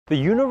The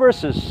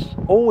universe is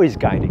always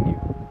guiding you.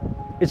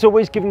 It's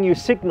always giving you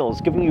signals,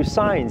 giving you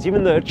signs.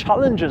 Even the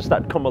challenges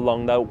that come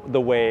along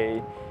the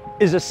way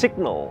is a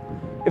signal.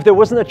 If there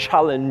wasn't a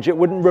challenge, it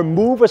wouldn't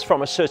remove us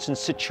from a certain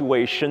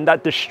situation.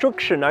 That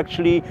destruction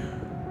actually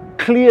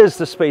clears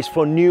the space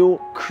for new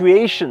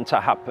creation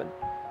to happen.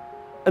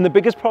 And the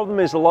biggest problem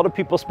is a lot of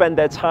people spend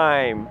their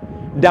time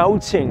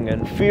doubting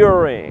and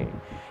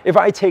fearing. If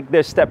I take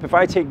this step, if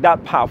I take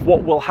that path,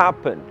 what will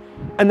happen?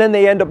 And then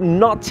they end up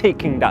not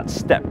taking that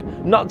step,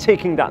 not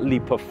taking that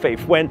leap of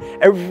faith, when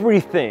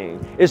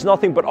everything is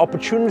nothing but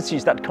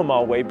opportunities that come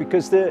our way,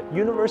 because the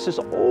universe is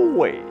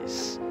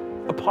always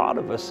a part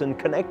of us and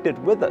connected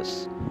with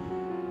us.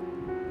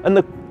 And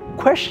the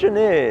question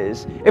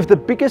is, if the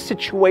biggest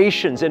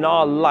situations in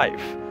our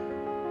life,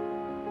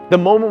 the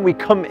moment we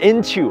come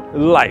into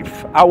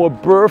life, our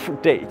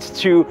birth date,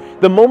 to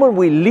the moment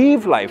we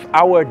leave life,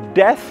 our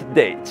death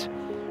date,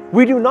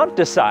 we do not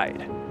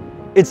decide.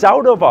 It's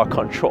out of our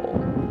control.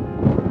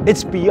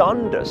 It's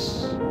beyond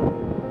us.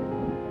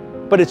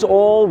 But it's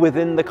all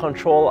within the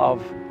control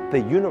of the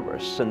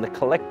universe and the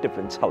collective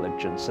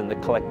intelligence and the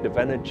collective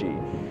energy.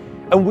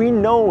 And we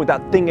know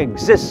that thing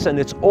exists and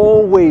it's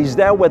always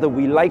there whether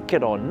we like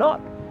it or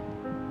not.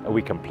 And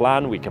we can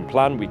plan, we can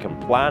plan, we can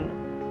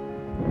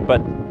plan.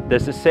 But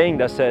there's a saying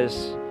that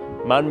says,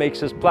 man makes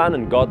his plan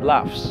and God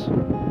laughs.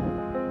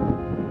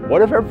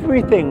 What if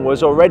everything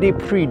was already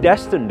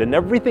predestined and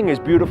everything is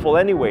beautiful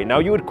anyway? Now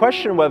you would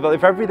question whether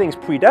if everything's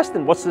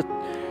predestined, what's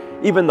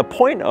even the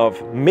point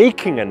of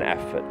making an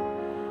effort?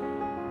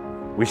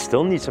 We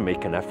still need to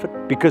make an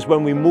effort, because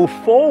when we move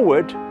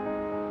forward,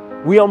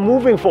 we are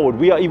moving forward,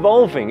 we are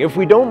evolving. If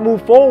we don't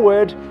move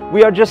forward,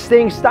 we are just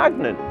staying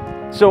stagnant.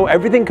 So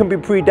everything can be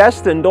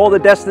predestined, all the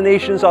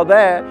destinations are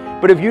there,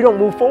 but if you don't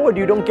move forward,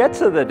 you don't get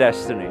to the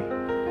destiny.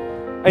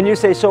 And you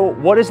say, so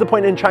what is the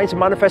point in trying to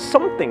manifest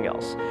something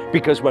else?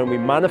 Because when we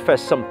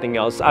manifest something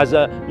else as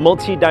a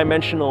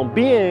multi-dimensional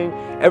being,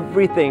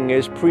 everything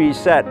is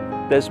preset.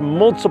 There's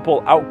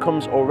multiple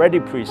outcomes already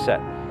preset.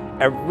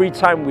 Every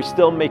time we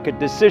still make a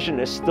decision,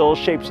 it still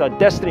shapes our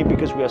destiny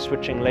because we are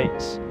switching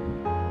lanes.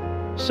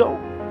 So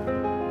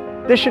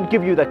this should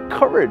give you the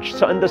courage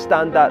to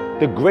understand that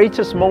the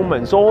greatest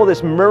moments, all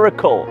this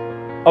miracle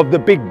of the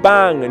Big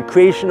Bang and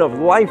creation of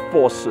life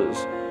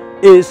forces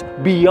is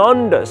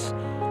beyond us.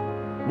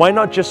 Why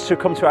not just to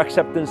come to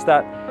acceptance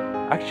that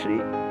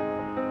actually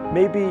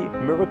maybe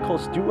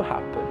miracles do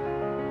happen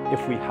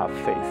if we have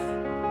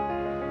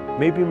faith.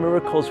 Maybe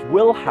miracles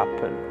will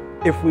happen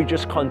if we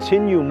just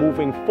continue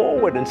moving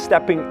forward and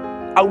stepping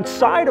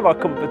outside of our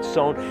comfort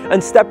zone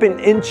and stepping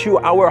into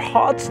our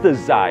heart's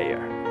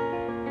desire.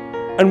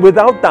 And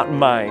without that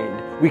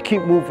mind, we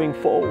keep moving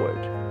forward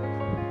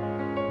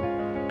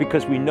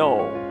because we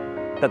know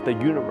that the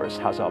universe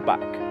has our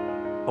back,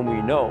 and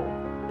we know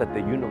that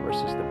the universe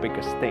is the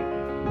biggest thing.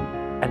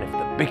 And if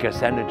the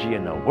biggest energy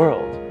in the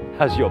world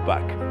has your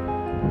back,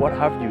 what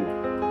have you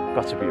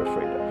got to be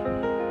afraid of?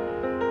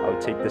 I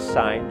would take this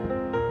sign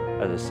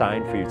as a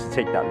sign for you to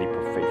take that leap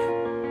of faith.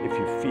 If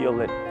you feel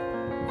it,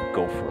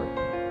 go for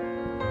it.